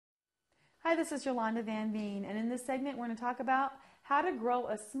Hi, this is Yolanda Van Veen, and in this segment we're going to talk about how to grow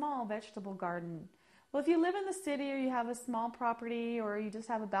a small vegetable garden. Well, if you live in the city or you have a small property or you just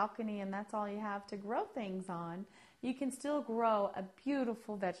have a balcony and that's all you have to grow things on, you can still grow a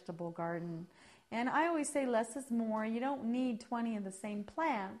beautiful vegetable garden. And I always say less is more. You don't need 20 of the same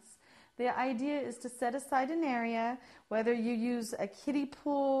plants. The idea is to set aside an area, whether you use a kiddie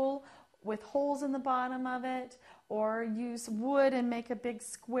pool with holes in the bottom of it, or use wood and make a big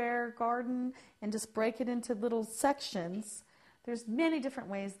square garden and just break it into little sections. There's many different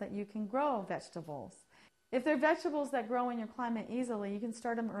ways that you can grow vegetables. If they're vegetables that grow in your climate easily, you can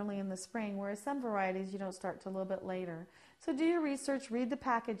start them early in the spring, whereas some varieties you don't start till a little bit later. So do your research, read the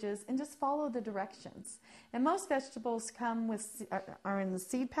packages, and just follow the directions. And most vegetables come with are in the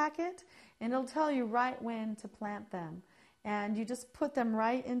seed packet, and it'll tell you right when to plant them. And you just put them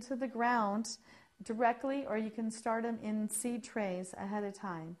right into the ground directly, or you can start them in seed trays ahead of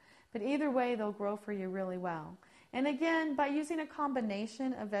time. But either way, they'll grow for you really well. And again, by using a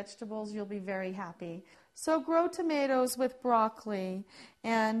combination of vegetables, you'll be very happy. So grow tomatoes with broccoli,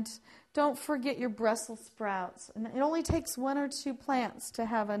 and don't forget your Brussels sprouts. And it only takes 1 or 2 plants to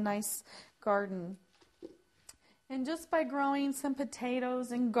have a nice garden. And just by growing some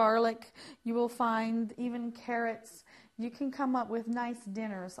potatoes and garlic, you will find even carrots. You can come up with nice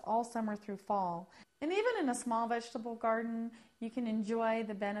dinners all summer through fall. And even in a small vegetable garden, you can enjoy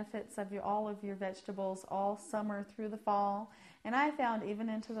the benefits of all of your vegetables all summer through the fall. And I found even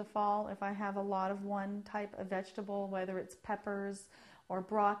into the fall, if I have a lot of one type of vegetable, whether it's peppers or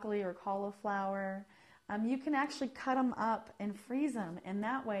broccoli or cauliflower, you can actually cut them up and freeze them. And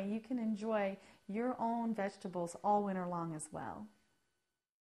that way you can enjoy your own vegetables all winter long as well.